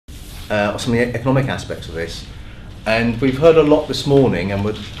some of the economic aspects of this. And we've heard a lot this morning, and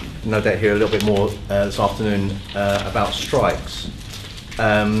we'll no doubt hear a little bit more this afternoon about strikes.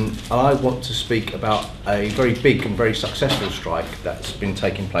 I want to speak about a very big and very successful strike that's been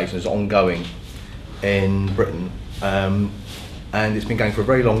taking place and is ongoing in Britain. And it's been going for a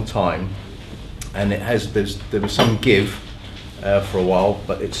very long time, and there was some give for a while,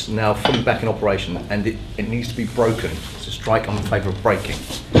 but it's now fully back in operation, and it needs to be broken. It's a strike I'm in favour of breaking,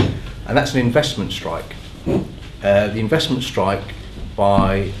 and that's an investment strike. The investment strike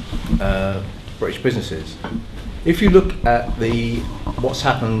by British businesses. If you look at what's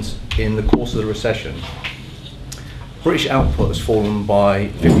happened in the course of the recession, British output has fallen by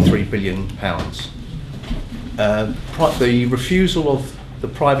 £53 billion. The refusal of the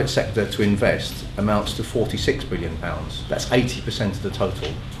private sector to invest amounts to £46 billion. That's 80% of the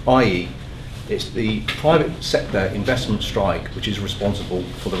total, i.e. it's the private sector investment strike which is responsible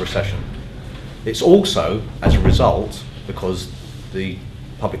for the recession. It's also, as a result, because the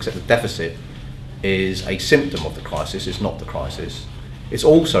public sector deficit is a symptom of the crisis, it's not the crisis, it's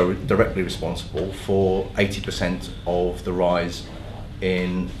also directly responsible for 80% of the rise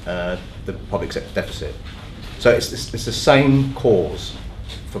in the public sector deficit. So it's the same cause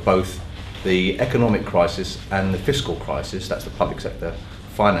for both the economic crisis and the fiscal crisis, that's the public sector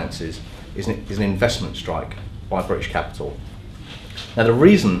finances, is an investment strike by British capital. Now the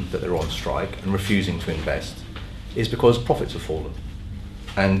reason that they're on strike and refusing to invest is because profits have fallen.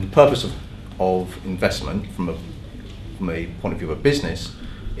 And the purpose of investment from a point of view of a business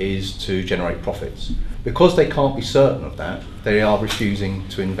is to generate profits. Because they can't be certain of that, they are refusing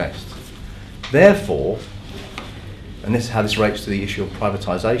to invest. Therefore, and this is how this relates to the issue of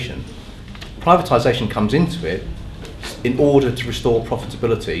privatisation, privatisation comes into it in order to restore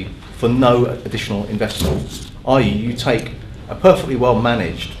profitability for no additional investment. I.e. you take a perfectly well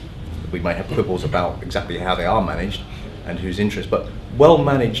managed, we may have quibbles about exactly how they are managed and whose interest, but well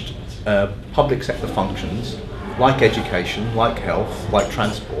managed public sector functions like education, like health, like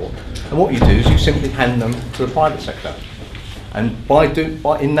transport, and what you do is you simply hand them to the private sector, and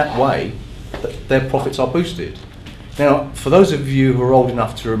in that way their profits are boosted. Now, for those of you who are old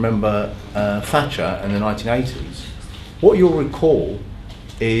enough to remember Thatcher in the 1980s, what you'll recall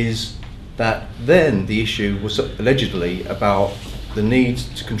is that then the issue was allegedly about the need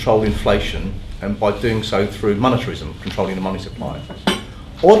to control inflation, and by doing so through monetarism, controlling the money supply.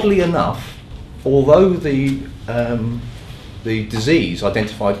 Oddly enough, although the disease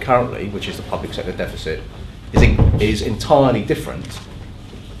identified currently, which is the public sector deficit, is entirely different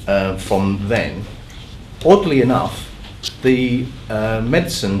from then, oddly enough, the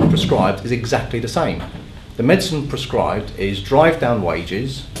medicine prescribed is exactly the same. The medicine prescribed is drive down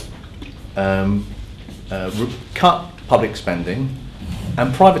wages, cut public spending,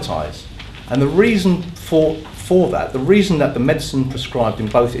 and privatise. And the reason for that, the reason that the medicine prescribed in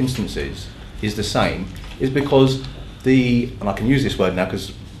both instances is the same, is because and I can use this word now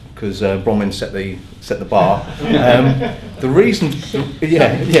because Bronwyn set the bar.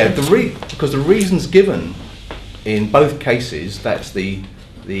 Because the reasons given in both cases, that's the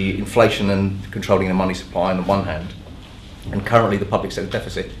inflation and controlling the money supply on the one hand, and currently the public sector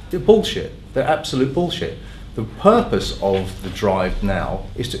deficit, they're bullshit. They're absolute bullshit. The purpose of the drive now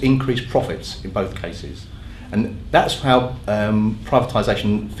is to increase profits in both cases. And that's how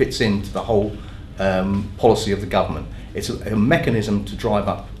privatisation fits into the whole policy of the government. It's a mechanism to drive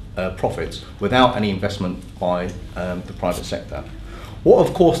up profits without any investment by the private sector. What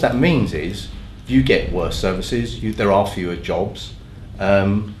of course that means is you get worse services, there are fewer jobs,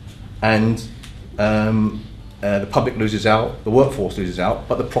 and the public loses out, the workforce loses out,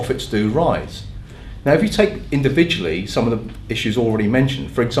 but the profits do rise. Now, if you take individually some of the issues already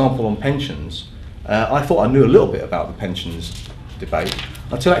mentioned, for example on pensions, I thought I knew a little bit about the pensions debate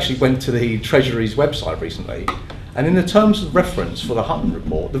until I actually went to the Treasury's website recently, and in the terms of reference for the Hutton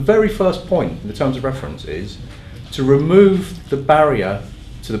report, the very first point in the terms of reference is to remove the barrier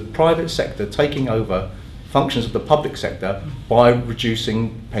to the private sector taking over functions of the public sector by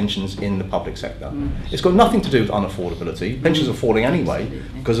reducing pensions in the public sector. It's got nothing to do with unaffordability. Pensions are falling anyway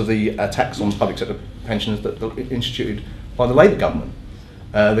because of the tax on public sector pensions that were instituted by the Labour government.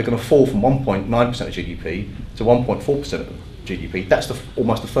 They're going to fall from 1.9% of GDP to 1.4% of GDP. That's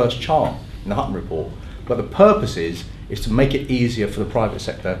almost the first chart in the Hutton report. But the purpose is to make it easier for the private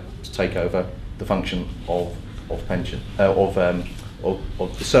sector to take over the function of pension, of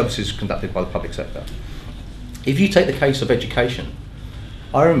the services conducted by the public sector. If you take the case of education,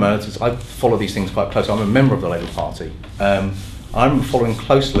 I remember, I follow these things quite closely, I'm a member of the Labour Party. I remember following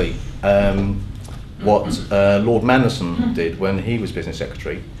closely what Lord Manderson did when he was Business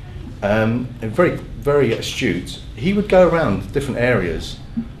Secretary. and very, very astute, he would go around different areas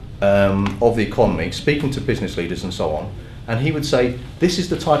of the economy, speaking to business leaders and so on, and he would say, this is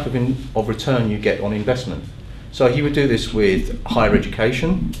the type of return you get on investment. So he would do this with higher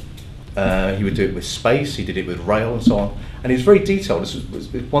education, he would do it with space, he did it with rail and so on, and he's very detailed. This was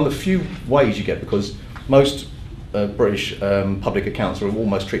one of the few ways you get, because most British public accounts are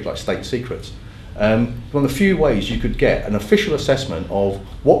almost treated like state secrets. One of the few ways you could get an official assessment of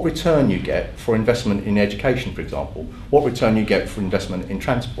what return you get for investment in education, for example, what return you get for investment in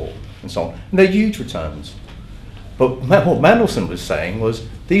transport, and so on. And they're huge returns. But what Mandelson was saying was,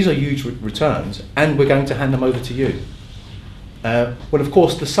 these are huge returns, and we're going to hand them over to you. Well, of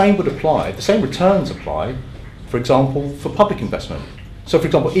course, the same would apply, the same returns apply, for example, for public investment. So, for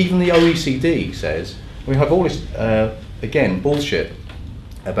example, even the OECD says, we have all this, again, bullshit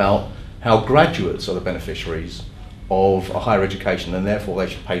about how graduates are the beneficiaries of a higher education, and therefore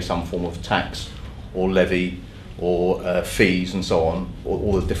they should pay some form of tax or levy or fees and so on,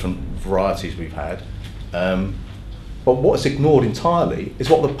 all the different varieties we've had. But what's ignored entirely is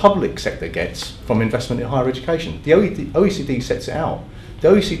what the public sector gets from investment in higher education. The OECD sets it out. The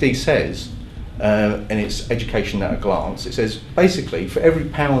OECD says, in its Education at a Glance, it says basically for every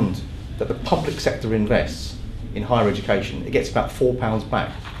 £1 that the public sector invests in higher education, it gets about £4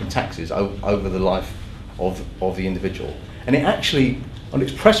 back in taxes over the life of the individual. And it actually, on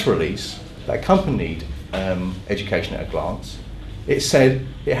its press release that accompanied Education at a Glance, it said,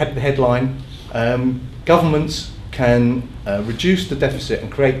 it had the headline, governments can reduce the deficit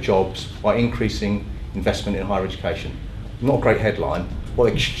and create jobs by increasing investment in higher education. Not a great headline. What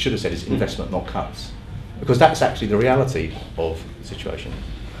they should have said is investment, not cuts, because that's actually the reality of the situation.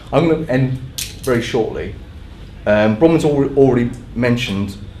 I'm going to end very shortly. Bronwyn's already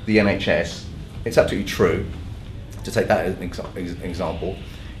mentioned the NHS. It's absolutely true. To take that as an example,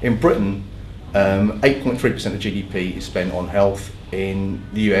 in Britain, 8.3% of GDP is spent on health. In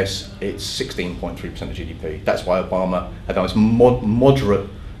the US, it's 16.3% of GDP. That's why Obama had the most moderate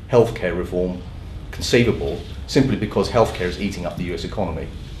healthcare reform conceivable, simply because healthcare is eating up the US economy.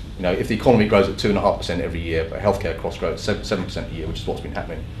 You know, if the economy grows at 2.5% every year, but healthcare costs grow at 7% a year, which is what's been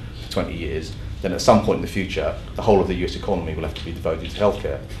happening for 20 years, then at some point in the future, the whole of the US economy will have to be devoted to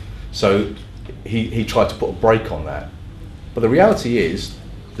healthcare. So he tried to put a brake on that. But the reality is,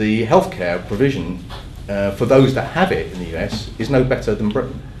 the healthcare provision for those that have it in the US is no better than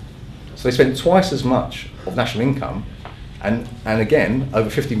Britain. So they spend twice as much of national income, and again, over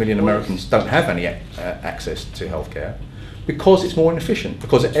 50 million Americans don't have any access to healthcare, because it's more inefficient,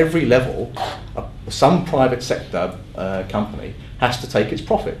 because at every level, some private sector company has to take its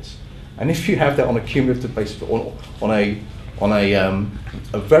profits. And if you have that on a cumulative basis, on a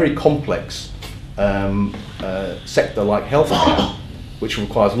very complex sector like healthcare, which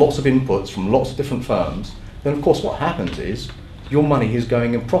requires lots of inputs from lots of different firms, then of course what happens is your money is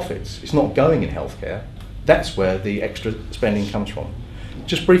going in profits. It's not going in healthcare. That's where the extra spending comes from.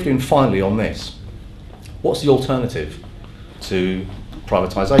 Just briefly and finally on this, what's the alternative to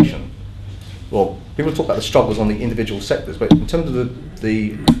privatisation? Well, people talk about the struggles on the individual sectors, but in terms of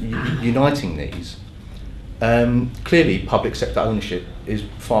the uniting these, clearly public sector ownership is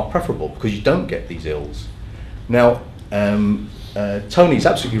far preferable, because you don't get these ills. Now, Tony's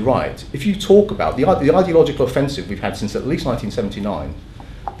absolutely right. If you talk about the ideological offensive we've had since at least 1979,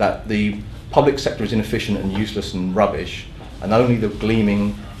 that the public sector is inefficient and useless and rubbish, and only the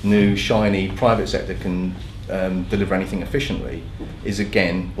gleaming, new, shiny private sector can deliver anything efficiently, is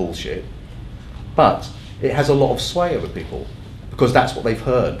again bullshit. But it has a lot of sway over people, because that's what they've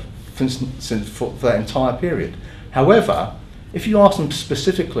heard for that entire period. However, if you ask them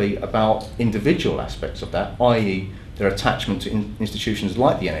specifically about individual aspects of that, i.e. their attachment to institutions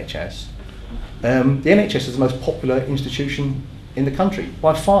like the NHS, the NHS is the most popular institution in the country,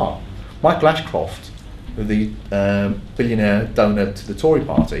 by far. Michael Ashcroft, the billionaire donor to the Tory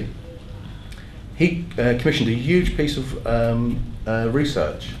party, he commissioned a huge piece of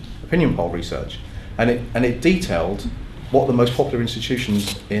research, opinion poll research, and it detailed what the most popular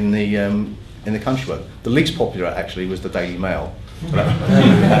institutions in the country were. The least popular actually was the Daily Mail. But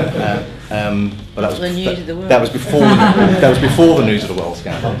that was before the News of the World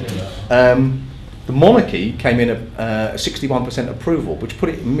scandal. The monarchy came in at 61% approval, which put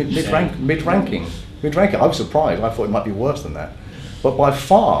it mid-ranking. I was surprised. I thought it might be worse than that. But by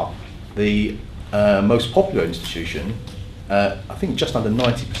far, the most popular institution, I think just under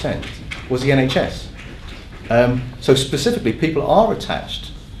 90%, was the NHS. So specifically, people are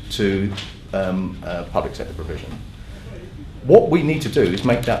attached to public sector provision. What we need to do is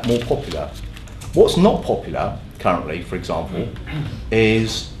make that more popular. What's not popular currently, for example,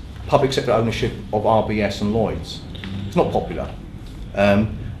 is public sector ownership of RBS and Lloyds. It's not popular.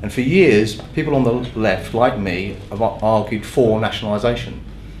 And for years, people on the left, like me, have argued for nationalisation.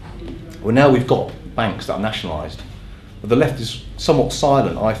 Well, now we've got banks that are nationalised, but the left is somewhat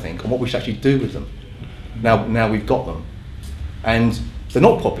silent, I think, on what we should actually do with them. Now we've got them. And they're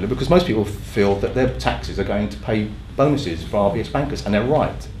not popular because most people feel that their taxes are going to pay bonuses for RBS bankers, and they're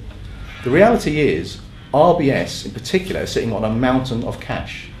right. The reality is, RBS in particular is sitting on a mountain of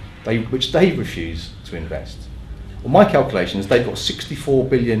cash, which they refuse to invest. Well, my calculations, they've got £64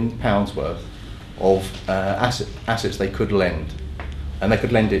 billion worth of assets they could lend. And they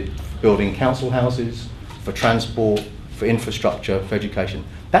could lend it for building council houses, for transport, for infrastructure, for education.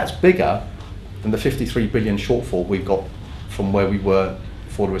 That's bigger than the 53 billion shortfall we've got from where we were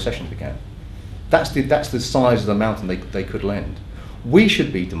before the recession began. That's the size of the mountain they could lend. We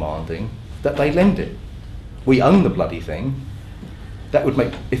should be demanding that they lend it. We own the bloody thing. That would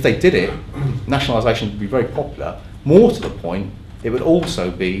make, if they did it, nationalisation would be very popular. More to the point, it would also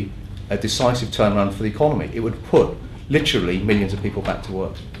be a decisive turnaround for the economy. It would put literally millions of people back to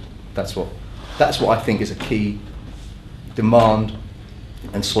work. That's what I think is a key demand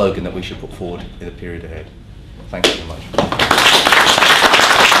and slogan that we should put forward in the period ahead. Thank you very much.